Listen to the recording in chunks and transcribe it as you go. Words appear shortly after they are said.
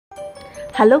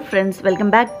Hello friends, welcome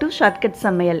back to Shortcut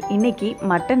Samayal. இன்னைக்கு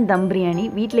mutton தம் பிரியாணி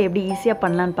வீட்ல எப்படி ஈஸியா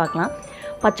பண்ணலாம்னு பார்க்கலாம்.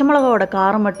 பச்சை மிளகாயோட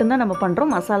காரம் மட்டும் தான் நம்ம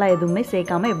பண்றோம். மசாலா எதுவுமே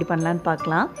சேர்க்காம எப்படி பண்ணலாம்னு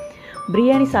பார்க்கலாம்.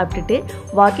 பிரியாணி சாப்பிட்டுட்டு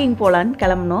வாக்கிங் போலான்னு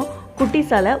கிளம்பணும்.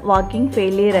 குட்டிசால வாக்கிங்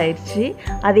ஃபெயிலியர் ஆயிருச்சு.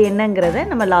 அது என்னங்கறத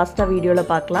நம்ம லாஸ்டா வீடியோல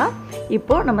பார்க்கலாம்.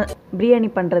 இப்போ நம்ம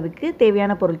பிரியாணி பண்றதுக்கு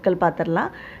தேவையான பொருட்கள்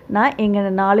பார்த்திரலாம். நான் எங்க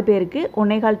 4 பேருக்கு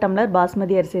 1.25 டம்ளர்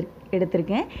பாஸ்மதி அரிசி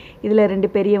எடுத்துர்க்கேன். இதுல 2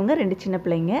 பெரியவங்க 2 சின்ன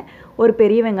பிள்ளைங்க. ஒரு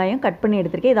பெரிய வெங்காயம் கட் பண்ணி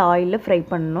எடுத்துர்க்கேன். இத ஆயில்ல ஃப்ரை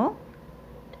பண்ணனும்.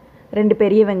 2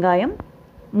 பெரிய வெங்காயம்,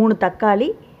 3 தக்காளி,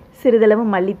 சிறிதளவு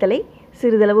மல்லித்தழை,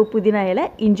 சிறிதளவு புதினா இலை,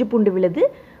 இஞ்சி பூண்டு விழுது,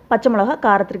 பச்சை மிளகாய்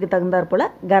காரத்துக்கு தகுந்தாற்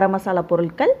போல கரம் மசாலா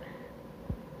பொருட்கள்.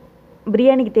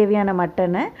 பிரியாணிக்கு தேவையான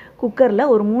மட்டனை குக்கர்ல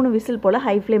ஒரு 3 விசில் போல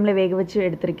ஹை ஃப்ளேம்ல வேக வச்சு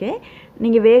எடுத்துர்க்கேன்.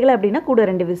 நீங்க வேகல அப்படினா கூட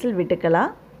 2 விசில் விட்டுக்கலாம்.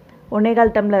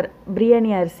 1.25 டம்ளர்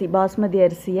பிரியாணி அரிசி பாஸ்மதி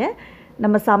அரிசியை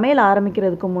நம்ம சமையல்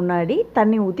ஆரம்பிக்கிறதுக்கு முன்னாடி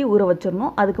தண்ணி ஊத்தி ஊற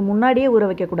வச்சிரணும். அதுக்கு முன்னாடியே ஊற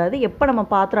வைக்க கூடாது. எப்ப நம்ம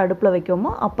பாத்திரம் அடுப்புல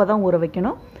வைக்கோமோ அப்பதான் ஊற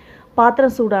வைக்கணும்.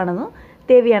 பாத்திரம் சூடானதும்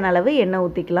தேவையான அளவு எண்ணெய்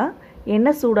ஊத்திக்கலாம்.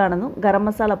 எண்ணெய் சூடானதும் கரம்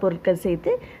மசாலா பொருட்கள்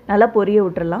சேர்த்து நல்லா பொரிய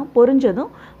விட்டுறலாம்.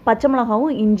 பொரிஞ்சதும் பச்சை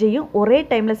மிளகாயும் இஞ்சியும் ஒரே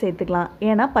டைம்ல சேர்த்துக்கலாம்.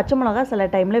 ஏனா பச்சை மிளகாய் சில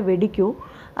டைம்ல வெடிக்கும்.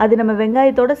 அது நம்ம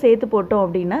வெங்காயத்தோட சேர்த்து போட்டோம்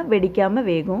அப்படினா வெடிக்காம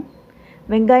வேகும்.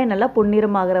 வெங்காயம் நல்லா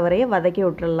பொன்னிறமாகற வரைய வதக்கி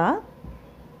விட்டுறலாம்.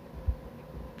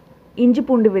 இஞ்சி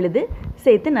பூண்டு விழுது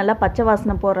சேர்த்து நல்லா பச்சை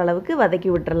வாசனை போற அளவுக்கு வதக்கி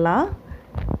விட்டுறலாம்.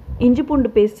 இஞ்சி பூண்டு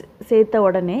பேஸ்ட் சேர்த்த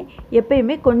உடனே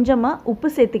எப்பவுமே கொஞ்சமா உப்பு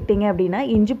சேர்த்துக்கிட்டீங்க அப்படினா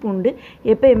இஞ்சி பூண்டு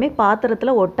எப்பவுமே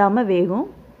பாத்திரத்துல ஒட்டாம வேகும்.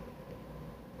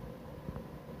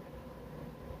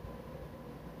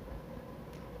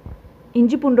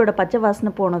 இஞ்சி பூண்டோட பச்சை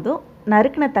வாசனை போனதும்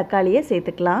நறுக்குன தக்காளியை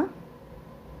சேர்த்துக்கலாம்.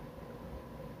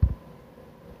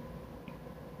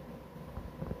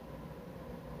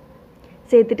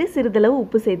 சேர்த்துட்டு சிறிதளவு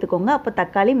உப்பு சேர்த்துக்கோங்க. அப்ப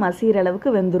தக்காளி மசிற அளவுக்கு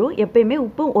வெந்துரும். எப்பவுமே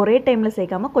உப்பு ஒரே டைம்ல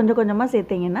சேர்க்காம கொஞ்சம் கொஞ்சமா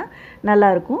சேர்த்தீங்கன்னா நல்லா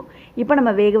இருக்கும். இப்போ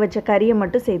நம்ம வேக வச்ச கறியை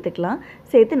மட்டும் சேர்த்துக்கலாம்.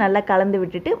 சேர்த்து நல்லா கலந்து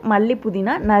விட்டுட்டு மல்லி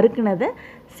புதினா நறுக்குனதை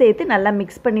சேர்த்து நல்லா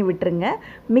மிக்ஸ் பண்ணி விட்டுருங்க.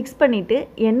 மிக்ஸ் பண்ணிட்டு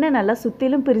எண்ணெய் நல்லா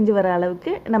சுத்திலும் பிரிஞ்சு வர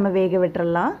அளவுக்கு நம்ம வேக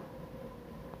விட்டுறலாம்.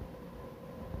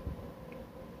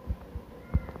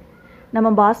 நம்ம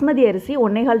பாஸ்மதி அரிசி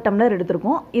 1.25 டம்ளர்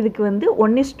எடுத்துர்க்கோம். இதுக்கு வந்து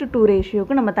 1:2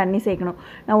 ரேஷியோக்கு நம்ம தண்ணி சேர்க்கணும்.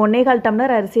 நான் 1.25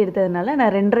 டம்ளர் அரிசி எடுத்ததனால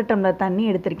நான் 2.5 டம்ளர் தண்ணி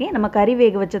எடுத்துர்க்கேன். நம்ம கறி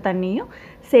வேக வச்ச தண்ணியும்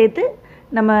சேர்த்து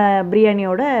நம்ம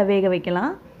பிரியாணியோட வேக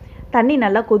வைக்கலாம். தண்ணி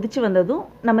நல்லா கொதிச்சு வந்ததும்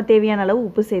நம்ம தேவையான அளவு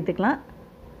உப்பு சேர்த்துக்கலாம்.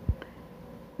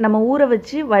 நம்ம ஊற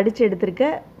வச்சு வடிச்சு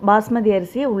எடுத்துர்க்க பாஸ்மதி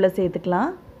அரிசியை உள்ள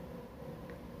சேர்த்துக்கலாம்.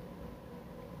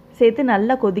 சேர்த்து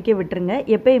நல்லா கொதிக்க விட்டுருங்க.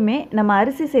 எப்பவுமே நம்ம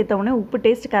அரிசி சேர்த்த உடனே உப்பு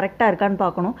டேஸ்ட் கரெக்டா இருக்கான்னு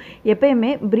பார்க்கணும்.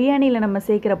 எப்பவுமே பிரியாணில நம்ம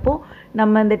சேர்க்கறப்போ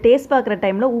நம்ம அந்த டேஸ்ட் பார்க்குற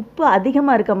டைம்ல உப்பு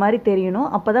அதிகமா இருக்க மாதிரி தெரியணும்.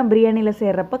 அப்பதான் பிரியாணில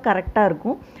சேர்றப்ப கரெக்டா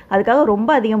இருக்கும். அதுக்காக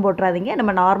ரொம்ப அதிகம் போட்றாதீங்க.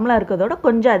 நம்ம நார்மலா இருக்கதோட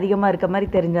கொஞ்சம் அதிகமா இருக்க மாதிரி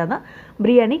தெரிஞ்சாதான்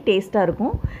பிரியாணி டேஸ்டா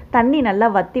இருக்கும். தண்ணி நல்லா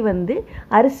வத்தி வந்து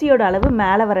அரிசியோட அளவு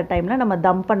மேலே வர டைம்ல நம்ம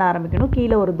தம் பண்ண ஆரம்பிக்கணும்.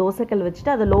 கீழே ஒரு தோசைக்கல்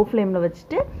வச்சுட்டு அதை லோ ஃப்ளேம்ல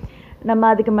வச்சுட்டு நம்ம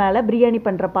அதுக்கு மேலே பிரியாணி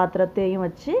பண்ணுற பாத்திரத்தையும்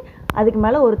வச்சு அதுக்கு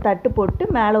மேலே ஒரு தட்டு போட்டு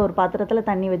மேலே ஒரு பாத்திரத்தில்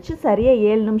தண்ணி வச்சு சரியாக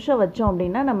 7 நிமிஷம் வச்சோம்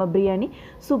அப்படின்னா நம்ம பிரியாணி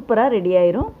சூப்பராக ரெடி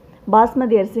ஆயிரும்.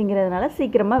 பாஸ்மதி அரிசிங்கிறதுனால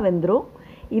சீக்கிரமாக வெந்துடும்.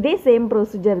 இதே சேம்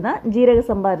ப்ரொசீஜர் தான் ஜீரக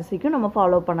சம்பா அரிசிக்கும் நம்ம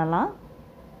ஃபாலோ பண்ணலாம்.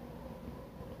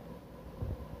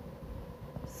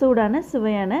 சூடான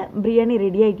சுவையான பிரியாணி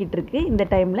ரெடி ஆகிக்கிட்டு இருக்கு. இந்த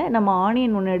டைமில் நம்ம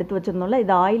ஆனியன் ஒன்று எடுத்து வச்சுருந்தோம்ல,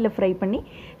 இதை ஆயிலில் ஃப்ரை பண்ணி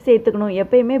சேர்த்துக்கணும்.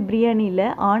 எப்பயுமே பிரியாணியில்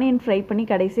ஆனியன் ஃப்ரை பண்ணி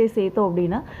கடைசியாக சேர்த்தோம்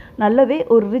அப்படின்னா நல்லாவே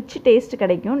ஒரு ரிச் டேஸ்ட்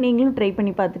கிடைக்கும். நீங்களும் ட்ரை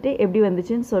பண்ணி பார்த்துட்டு எப்படி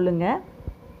வந்துச்சுன்னு சொல்லுங்கள்.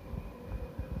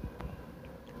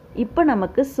 இப்போ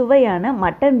நமக்கு சுவையான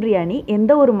மட்டன் பிரியாணி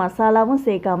எந்த ஒரு மசாலாவும்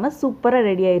சேர்க்காம சூப்பராக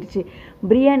ரெடி ஆயிடுச்சு.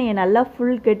 பிரியாணியை நல்லா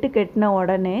ஃபுல் கெட்டின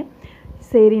உடனே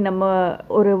சரி நம்ம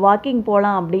ஒரு வாக்கிங்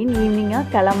போகலாம் அப்படின்னு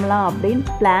ஈவினிங்காக கிளம்பலாம் அப்படின்னு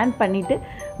பிளான் பண்ணிவிட்டு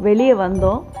வெளியே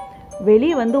வந்தோம்.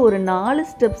 வெளியே வந்து ஒரு 4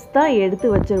 ஸ்டெப்ஸ் தான் எடுத்து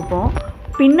வச்சுருப்போம்.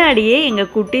 பின்னாடியே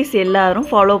எங்கள் குட்டீஸ் எல்லாரும்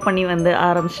ஃபாலோ பண்ணி வந்து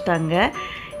ஆரம்பிச்சிட்டாங்க.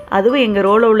 அதுவும் எங்கள்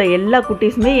ரோல உள்ள எல்லா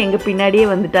குட்டீஸுமே எங்கள் பின்னாடியே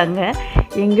வந்துட்டாங்க.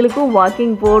 எங்களுக்கும்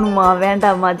வாக்கிங் போகணுமா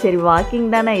வேண்டாமா, சரி வாக்கிங்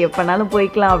தானே எப்போனாலும்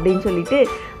போய்க்கலாம் அப்படின்னு சொல்லிட்டு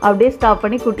அப்படியே ஸ்டாப்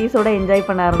பண்ணி குட்டீஸோட என்ஜாய்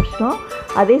பண்ண ஆரம்பிச்சிட்டோம்.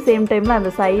 அதே சேம் டைமில்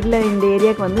அந்த சைடில் இந்த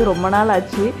ஏரியாவுக்கு வந்து ரொம்ப நாள்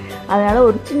ஆச்சு. அதனால்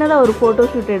ஒரு சின்னதாக ஒரு ஃபோட்டோ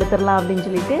ஷூட் எடுத்துடலாம் அப்படின்னு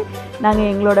சொல்லிட்டு நாங்கள்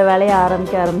எங்களோட வேலையை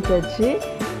ஆரம்பிச்சாச்சு.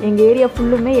 எங்கள் ஏரியா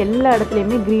ஃபுல்லுமே எல்லா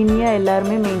இடத்துலையுமே க்ரீனியாக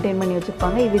எல்லாருமே மெயின்டைன் பண்ணி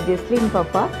வச்சுருப்பாங்க. இது ஜெஸ்லின்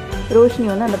பாப்பா, ரோஷினி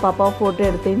வந்து அந்த பாப்பாவை ஃபோட்டோ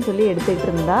எடுத்தேன்னு சொல்லி எடுத்துகிட்டு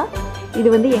இருந்தா. இது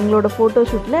வந்து எங்களோட ஃபோட்டோ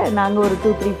ஷூட்டில் நாங்கள் ஒரு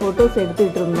 2-3 ஃபோட்டோஸ்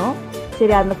எடுத்துகிட்டு இருந்தோம்.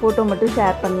 சரி அந்த ஃபோட்டோ மட்டும்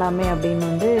ஷேர் பண்ணலாமே அப்படின்னு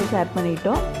வந்து ஷேர்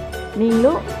பண்ணிட்டோம்.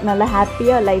 நீங்களும் நல்லா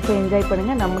ஹாப்பியாக லைஃப்பை என்ஜாய்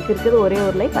பண்ணுங்கள். நமக்கு இருக்கிறது ஒரே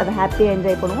ஒரு லைஃப், அதை ஹாப்பியாக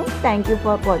என்ஜாய் பண்ணுவோம். தேங்க்யூ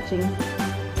ஃபார் வாட்சிங்.